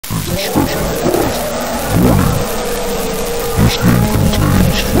special prize. Warning. This game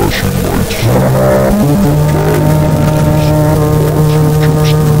contains flashing lights, violent images, with jump scares.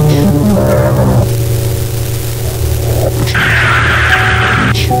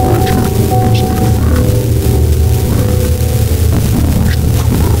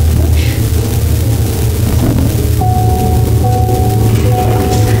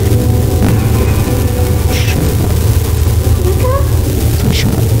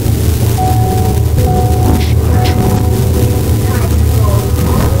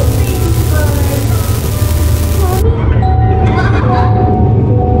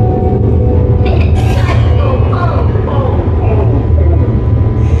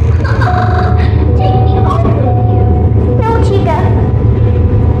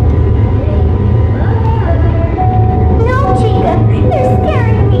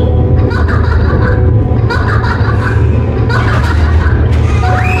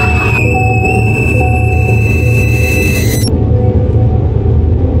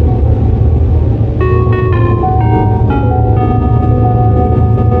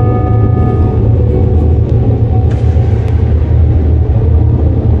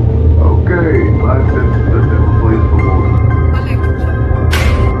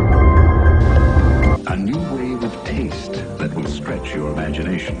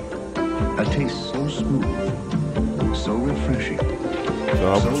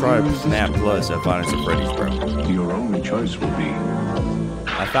 This project is animated. Freddy's, bro. Your only choice will be.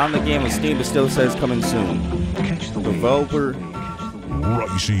 I found the game on Steam, but still says coming soon. Developer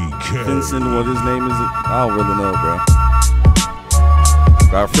Vincent, what his name is? I don't really know, bro.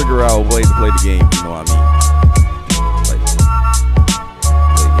 Gotta figure out a way to play the game. You know what I mean? Like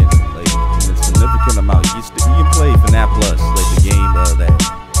in a significant amount. You can play FNAF Plus, like the game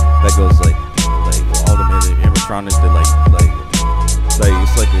that goes like all the animatronics that like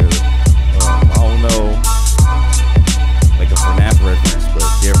it's like a. I don't know, like a FNAF reference, but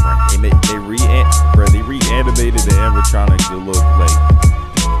different. They reanimated the animatronics to look like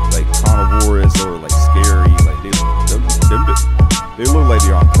carnivorous or like scary. Like they look like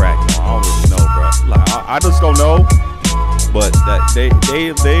they're on crack. I don't really know, bro. Like I just don't know, but that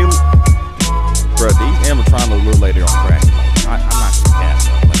bro, these animatronics look like they're on crack. Like, I'm not gonna cap,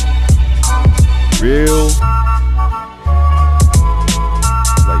 like real.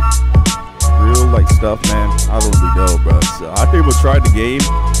 Like stuff, man. I don't really know, bro. So I think we'll try the game,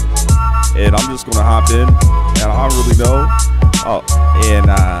 and I'm just gonna hop in, and I don't really know. Oh, and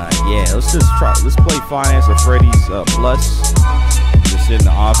yeah, let's play Finance of Freddy's Plus. Just sit in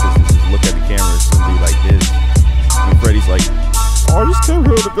the office and just look at the cameras and be like this. And Freddy's like, "Oh, I just came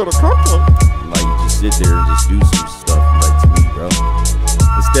here to get a cupcake." Like, just sit there and just do some stuff like to me, bro.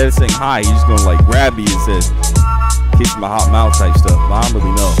 Instead of saying hi, he's just gonna like grab me and say, "Kiss my hot mouth" type stuff. But I don't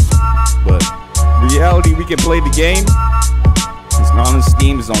really know, but. Reality, we can play the game. It's not on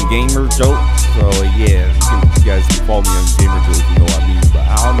Steam, it's on gamejolt. So yeah, you guys can follow me on gamejolt if you know what I mean. But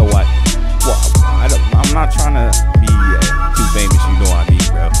I don't know what. Well, I'm not trying to be too famous, you know what I mean,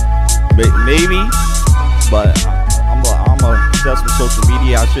 bro. Maybe, but I'm obsessed with social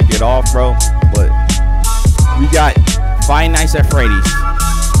media. I should get off, bro. But we got Five Nights at Freddy's.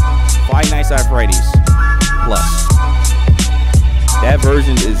 Five Nights at Freddy's Plus. That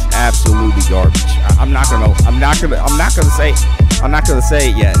version is absolutely garbage. I'm not gonna say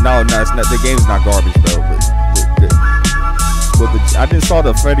yeah. No, it's not. The game's not garbage, bro. But I didn't saw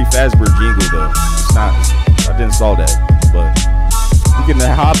the Freddy Fazbear jingle though. It's not. I didn't saw that. But we can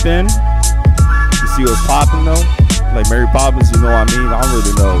hop in. You see what's popping though? Like Mary Poppins, you know what I mean? I don't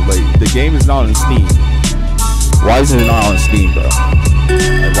really know. Like the game is not on Steam. Why is it not on Steam, bro?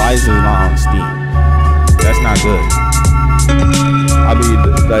 Like why is it not on Steam? That's not good. I mean,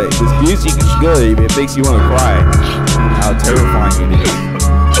 this music is good. It makes you want to cry. How terrifying it is.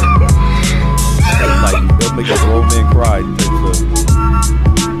 Like it'll make a grown man cry.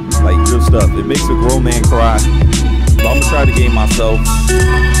 Like real stuff. It makes a grown man cry. But I'm gonna try the game myself.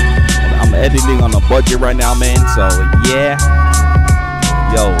 I'm editing on a budget right now, man. So yeah,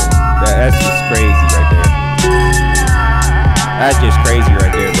 yo, that's just crazy right there. That's just crazy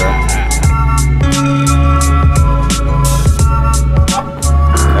right there, bro.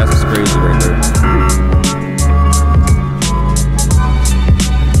 That's just crazy right there.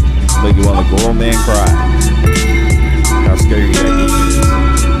 Make you want a grown man cry. How scary that is.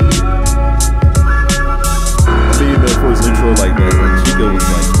 I mean, the first intro like that, when Chica was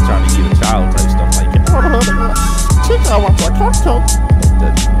like trying to eat a child type stuff, like Chica wants a cupcake.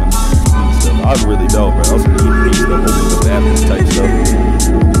 I don't really know, bro. That was some eating stuff over the bathroom type stuff.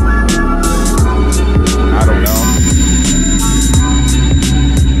 I don't know.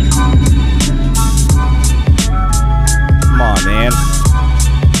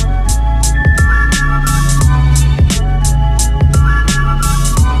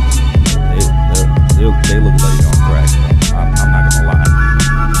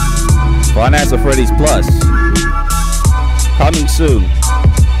 Finance of Freddy's Plus. Coming soon.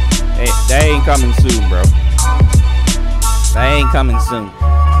 Hey, that ain't coming soon, bro. That ain't coming soon.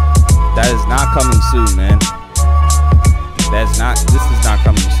 That is not coming soon, man. This is not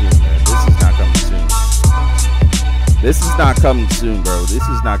coming soon, man. This is not coming soon. This is not coming soon, bro. This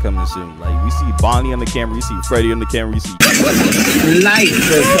is not coming soon. Like, we see Bonnie on the camera, we see Freddy on the camera, we see... Life,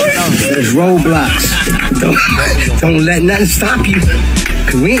 there's roadblocks. Don't let nothing stop you.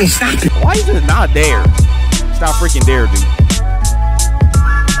 Cause we ain't stopping. Why is it not there? It's not freaking there, dude.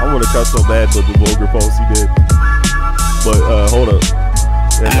 I would have cut so bad, but the vulgar post he did. But hold up.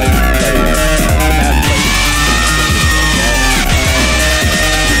 There's like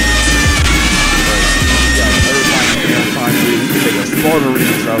take a Sparta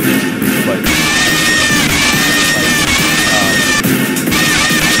remix out of this, but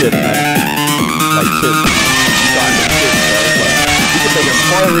shit, man. Like shit. You can take a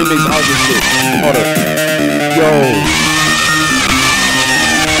Sparta remix out of this shit. Hold up.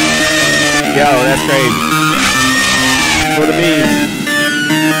 Yo, that's crazy. For the memes.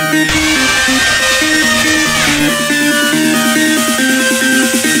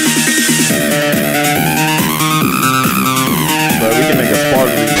 But we can make a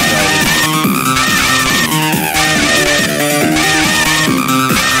Sparta remix out of it.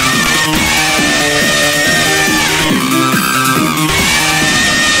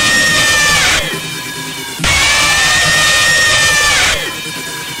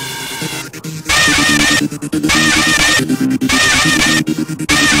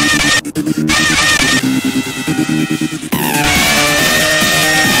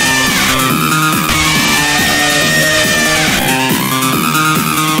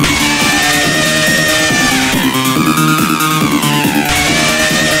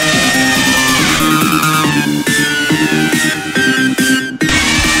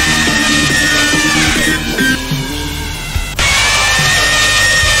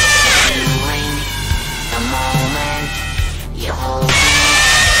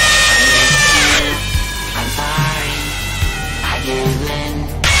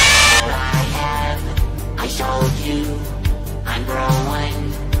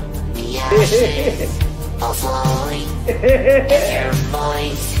 All slowly, as your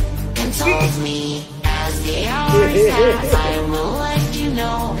voice consoles me. As the hours pass, I will let you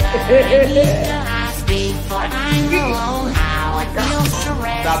know that I need to ask before I'm alone. How it feels to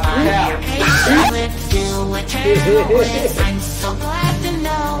rest on your patient lips to eternal bliss. I'm so glad to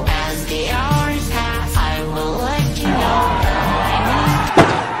know. As the hours pass, I will let you know that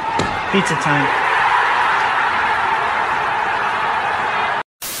I need. Pizza time.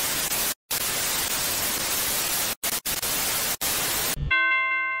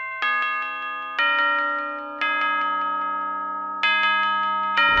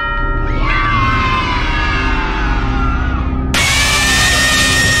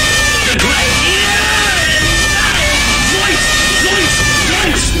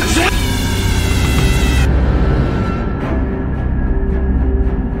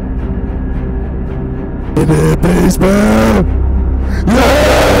 Baseball! Yeah!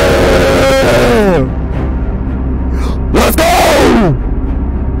 Let's go!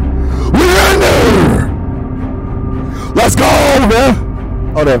 We're in there! Let's go, man!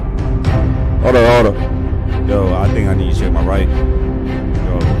 Hold up. Yo, I think I need to check my right.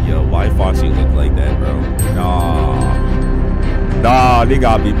 Yo, why Foxy look like that, bro? Nah, they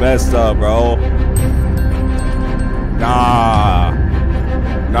got me messed up, bro. Nah,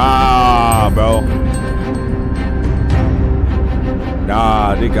 bro.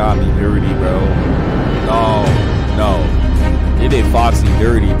 Nah, they got me dirty, bro. No. They did Foxy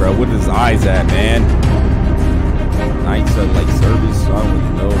dirty, bro. What his eyes at, man? Nights of like service, I don't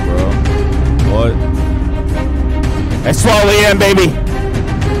really know, bro. What? That's 12 a.m., baby.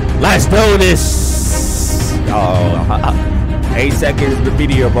 Let's do this. Oh, 8 seconds of the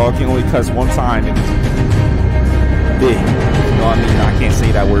video, bro. I can only cuss one time. And it's big. You know what I mean? I can't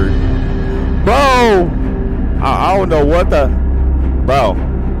say that word. Bro! I don't know what the... Bro.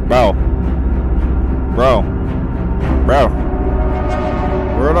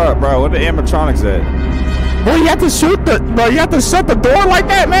 Word up, bro. What the animatronics at? Bro, you have to shut the door like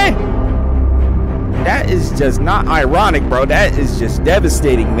that, man. That is just not ironic, bro. That is just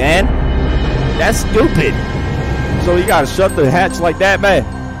devastating, man. That's stupid. So you gotta shut the hatch like that, man?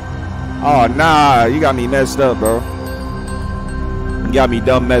 Oh, nah. You got me messed up, bro. You got me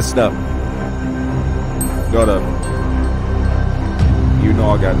dumb messed up. Go to... You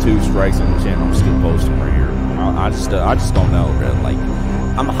know I got 2 strikes on the channel. I'm still posting right here. I just don't know, bro. Like,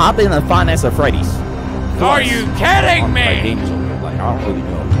 I'm hopping in the finance of Freddy's. Are you kidding me? Like, gamejolt. Like, I don't really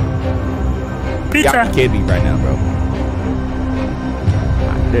know. Y'all can kidding me right now, bro.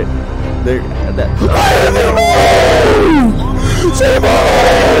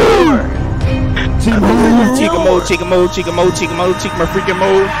 Chica move, my freaking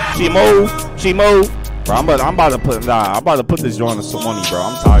move. She move. Bro, I'm about to put this joint on some money, bro.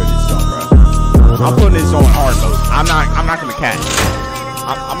 I'm tired of this joint, bro. I'm putting this on hard mode. I'm not gonna catch.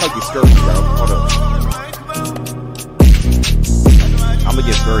 I'm gonna get scurvy, bro. Hold up. I'm gonna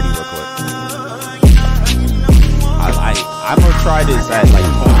get scurvy real quick. I'm gonna try this at like 20.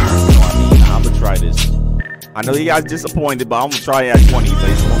 You know what I mean? I'm gonna try this. I know you guys disappointed, but I'm gonna try it at 20. But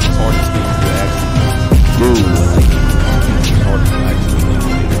it's one of the hardest things to actually do. Like, it's hard to actually do.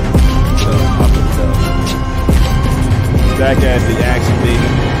 So I'm gonna back at the action, baby.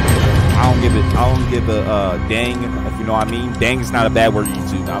 I don't give a dang, if you know what I mean. Dang is not a bad word,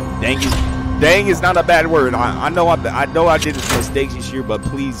 YouTube. Dang is not a bad word. I know I did some mistakes this year, but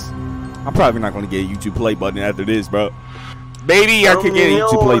please, I'm probably not gonna get a YouTube play button after this, bro. Maybe I could get a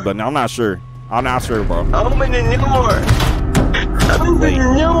YouTube play button. I'm not sure. Bro. I'm in the north.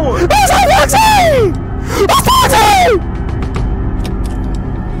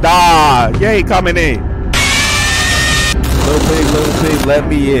 Nah, you ain't coming in. Little pig, let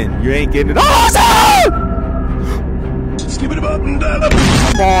me in. You ain't getting it. Awesome!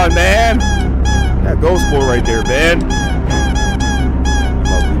 Come on, man. That ghost boy right there, man. I'm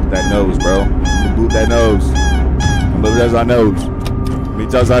gonna boot that nose, bro. I'm gonna boot that nose. Let me touch that nose. Let me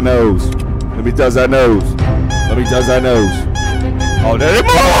touch that nose. Let me touch that nose. Let me touch that nose. Oh, there it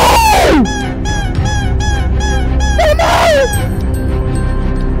is.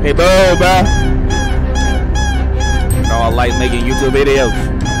 Hey, bro, bro. You know I like making YouTube videos.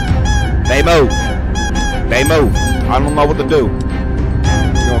 They move. They move. I don't know what to do.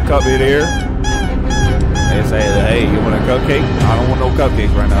 You gonna cut me here? They say, hey, you want a cupcake? I don't want no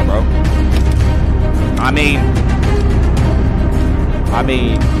cupcakes right now, bro. I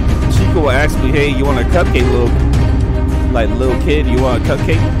mean, Chico will ask me, hey, you want a cupcake, little kid? You want a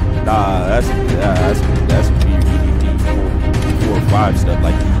cupcake? Nah, that's BBP 4 or 5 stuff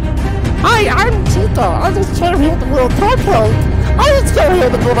like that. Hi, I'm Chico. I just came here with the little cupcake.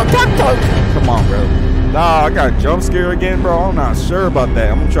 Come on, bro. Nah, I got a jump scare again, bro. I'm not sure about that.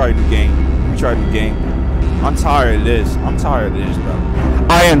 I'm gonna try a new game. I'm tired of this. bro.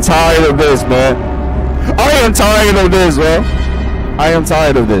 I am tired of this, man. I am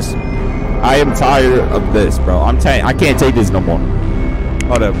tired of this, bro. I can't take this no more.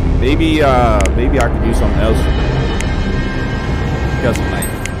 Hold up. Maybe I could do something else. Got some night.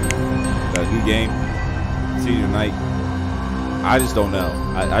 Got a new game. See you tonight. I just don't know.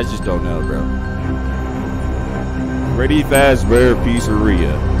 I just don't know, bro. Freddy Fazbear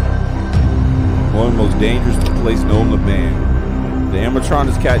Pizzeria. One of the most dangerous places known in the band. The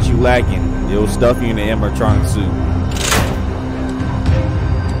animatronics catch you lacking. They'll stuff you in the animatronic suit.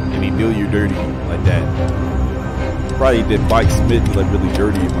 And they do you dirty like that. Probably did Mike Smith like really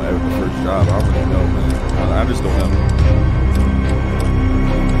dirty in my first job. I don't really know, man. I just don't know.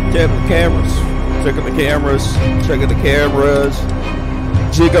 Check the cameras. Checking the cameras.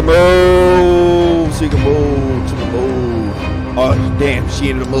 Chica move. Oh, damn, she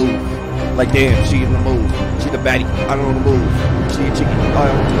in the move. Like, damn, she in the move. She the baddie. I don't know the move. She a chicken. I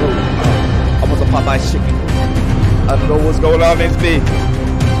don't know. I was a Popeye chicken. I don't know what's going on next big.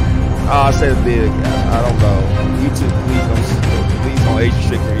 I said big. I don't know. YouTube, please don't age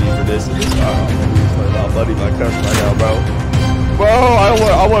restrict me for this. Please, buddy, my cousin right now, bro. Bro,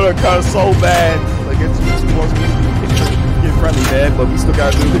 I want to cut so bad. Like, it's supposed to be get friendly, man, but we still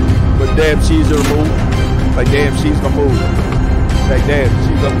gotta do it. But damn, she's gonna move. Like, damn, she's gonna move. Like, damn,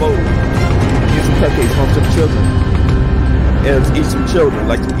 she's gonna move. Get some cupcakes from some children. Yeah, eat some children,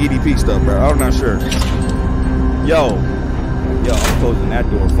 like some EDP stuff, bro. I'm not sure. Yo, I'm closing that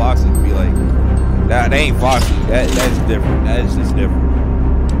door. Foxy would be like, that ain't Foxy. That's different. That is just different.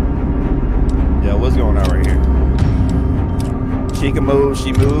 Yo, what's going on right here? She can move,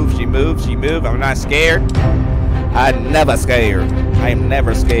 she moves. I'm not scared. I'm never scared. I am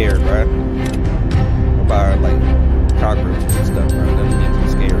never scared, bro. What about like cockroaches and stuff, bro? That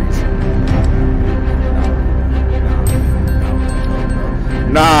means scary.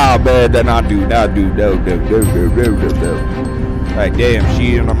 Nah, man, that not do. No. Like, damn,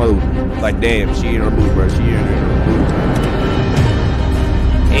 she in the mood. Bro. She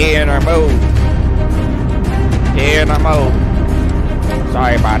in her mood.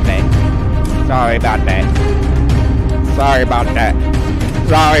 Sorry about that.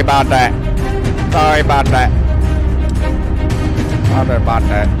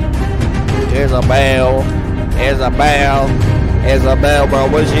 Isabel. Isabel, bro,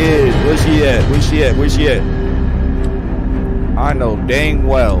 where she is? Where she at? Where she at? Where she at? I know dang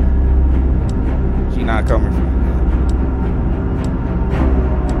well she not coming from.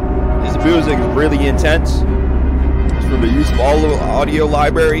 This music is really intense. It's for the use of all the audio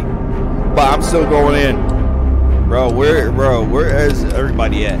library, but I'm still going in. Bro, where is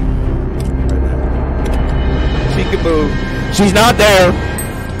everybody at? Peekaboo. She's not there.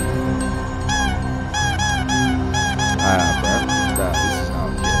 Bro. This is not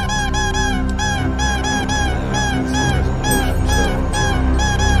good.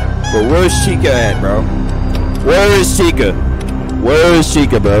 But where's Chica at, bro? Where is Chica? Where is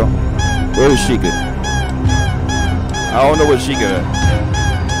Chica, bro? Where is Chica? I don't know where Chica at.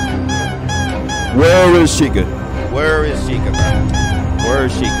 Where is Chica? Where is Chica, bro? Where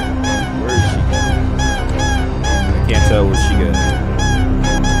is Chica? Where is Chica? I can't tell where Chica is.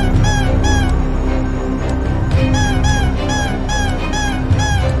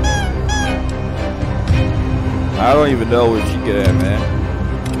 I don't even know where Chica at, man.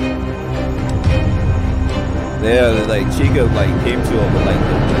 Yeah, like Chica like came to him, but like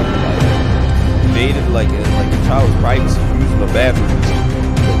invaded like a child's privacy, using the bathroom,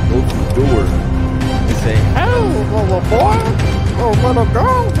 go to the door and say, "Hey, little boy, little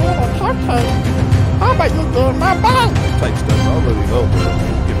girl, little cupcake, how about you get my bag?" Type stuff. I don't really know, bro.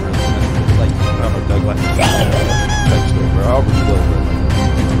 Like I'm a dog like type stuff, bro. I don't really know,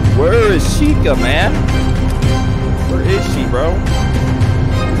 bro. Where is Chica, man? Where is she, bro?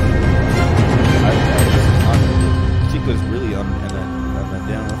 Chica's really an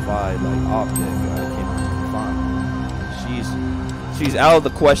unidentified like object. I can't find. She's out of the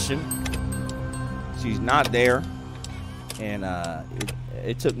question. She's not there, and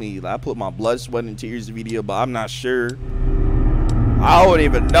it took me. I put my blood, sweat, and tears video, but I'm not sure. I don't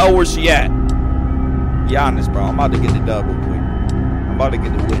even know where she at. Be honest, bro. I'm about to get the dub real quick. I'm about to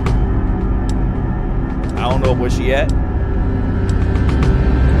get the win. I don't know where she at.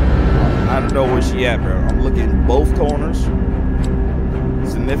 I don't know where she at, bro. I'm looking in both corners.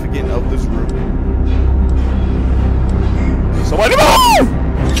 Significant of this room. Somebody move!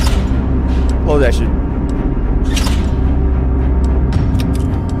 Close that shit.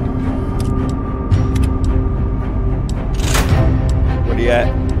 Where they at?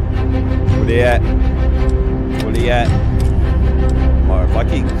 Where they at? Where they at? Or if I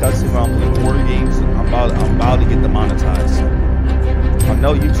keep cussing when I'm playing horror games, I'm about to get demonetized. I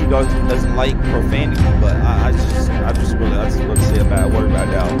know YouTube doesn't like profanity, but I just want to say a bad word right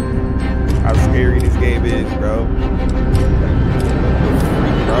now. How scary this game is, bro.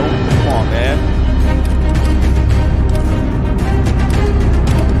 Bro, come on, man.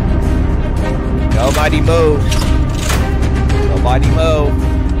 Nobody move. Nobody move.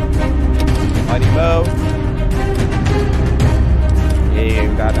 Nobody move. Yeah, you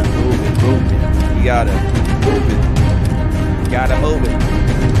gotta move it. You gotta move it. You gotta move it.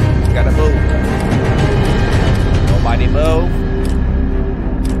 You gotta move. Nobody move.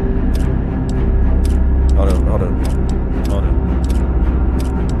 Hold up.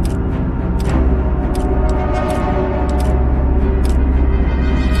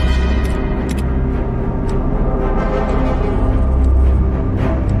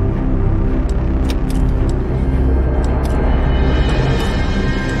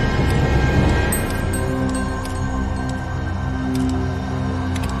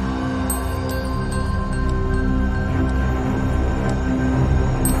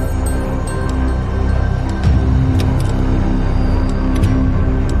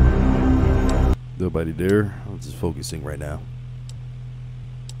 Nobody there. I'm just focusing right now.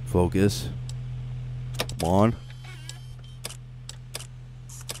 Focus. Come on.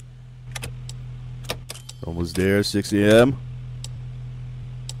 Almost there. 6 a.m.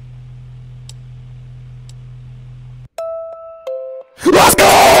 Let's go!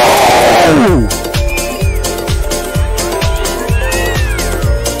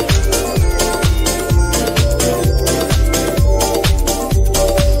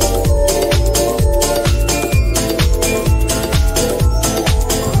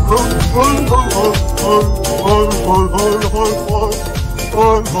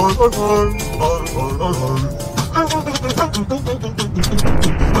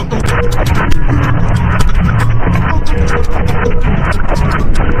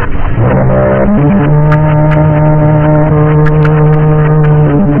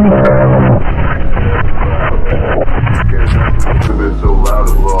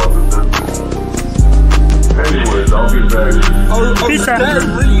 Anyways, I'll be back.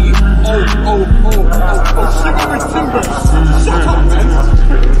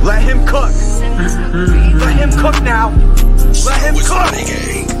 Let him cook. Let him cook now. Let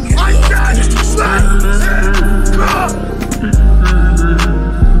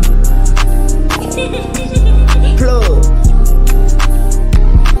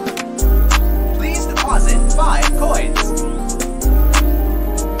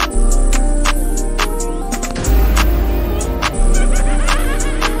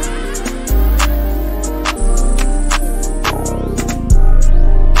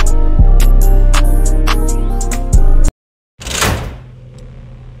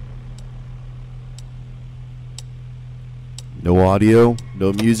No audio,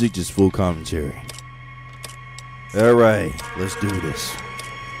 no music, just full commentary. Alright, let's do this.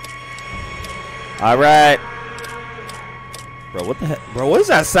 Alright. Bro, what the heck? Bro, what is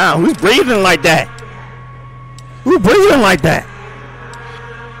that sound? Who's breathing like that? Who's breathing like that?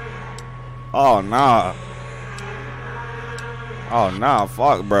 Oh, nah. Oh, nah,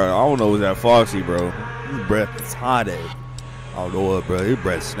 fuck, bro. I don't know what's that Foxy, bro. His breath is hot, I don't know what, bro. His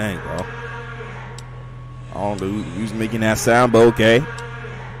breath stank, bro. I don't know who's making that sound, but okay.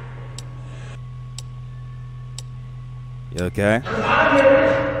 You okay?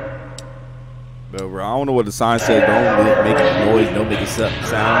 Bro, I don't know what the sign said. Don't make a noise. Don't make a sound.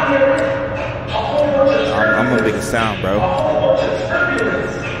 I'm gonna make a sound, bro.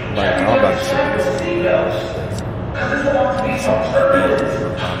 Like, I'm about to say this. I'm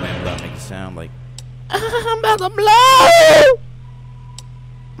about to make a sound like I'm about to blow.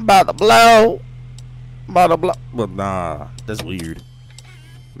 I'm about to blow. I'm about to blow. But nah, that's weird.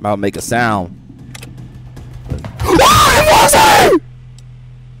 I'm about to make a sound. What was it?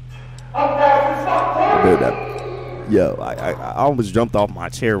 Yo, I almost jumped off my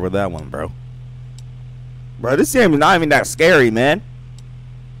chair with that one, bro. Bro, this game is not even that scary, man.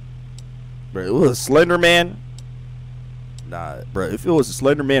 Bro, it was a Slender Man. Nah, bro, if it was a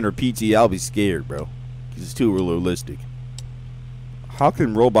Slender Man or PT, I'll be scared, bro. Because it's too realistic. How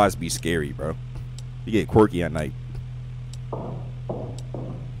can robots be scary, bro? You get quirky at night. Oh,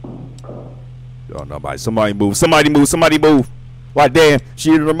 nobody. Somebody move. Somebody move. Somebody move. Like, damn,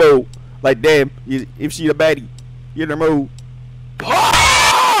 she in the move. Like, damn, if she a baddie, you in the move. What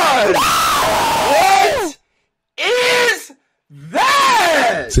is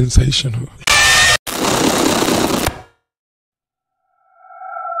that? Sensational.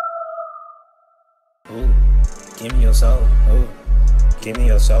 Ooh, give me your soul. Ooh, give me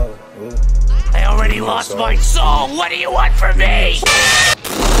your soul. Ooh. I already lost my soul. What do you want from me?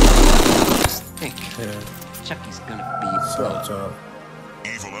 Chucky's gonna be So,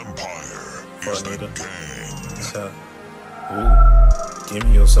 Evil Empire is the game. so, ooh, give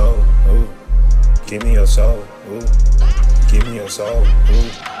me your soul. Ooh, give me your soul. Ooh, give me your soul. Ooh,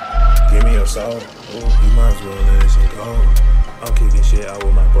 give me your soul. Ooh, you might as well let this shit go. I'm kicking shit out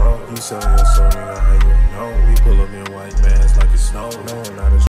with my bro. You selling your soul, nigga, how you know? We pull up in white masks like it's snow. No,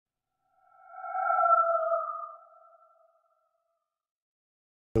 not as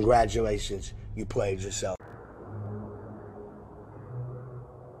Congratulations, you played yourself.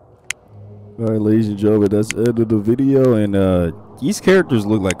 Alright, ladies and gentlemen, that's the end of the video. And these characters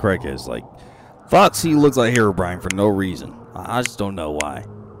look like crackheads. Like, Foxy looks like Herobrine for no reason. I just don't know why.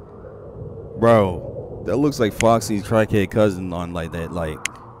 Bro, that looks like Foxy's crackhead cousin on like that, like,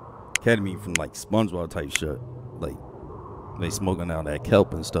 Academy from like SpongeBob type shit. Like, they smoking out that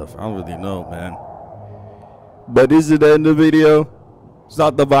kelp and stuff. I don't really know, man. But this is the end of the video.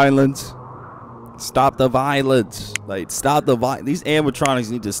 Stop the violence. Stop the violence. Like, stop the violence. These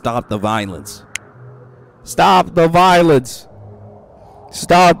animatronics need to stop the violence. Stop the violence.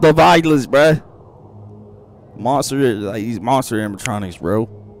 Stop the violence, bruh. Monster, like, these monster animatronics, bro.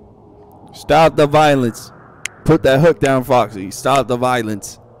 Stop the violence. Put that hook down, Foxy. Stop the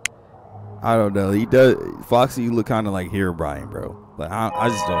violence. I don't know. He does. Foxy look kind of like Herobrine, bro. Like, I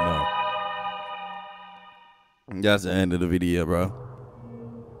just don't know. That's the end of the video, bro.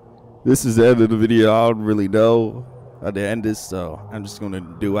 This is the end of the video. I don't really know how to end this, so I'm just gonna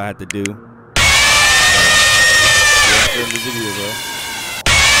do what I have to do. That's the end of the video, bro.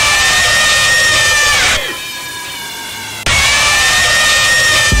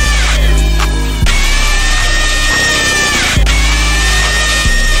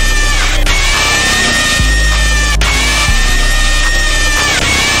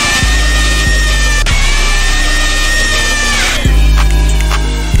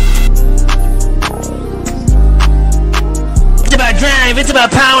 It's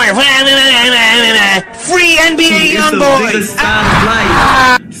about power. Free NBA young boys.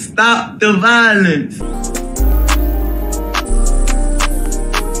 Stop the violence.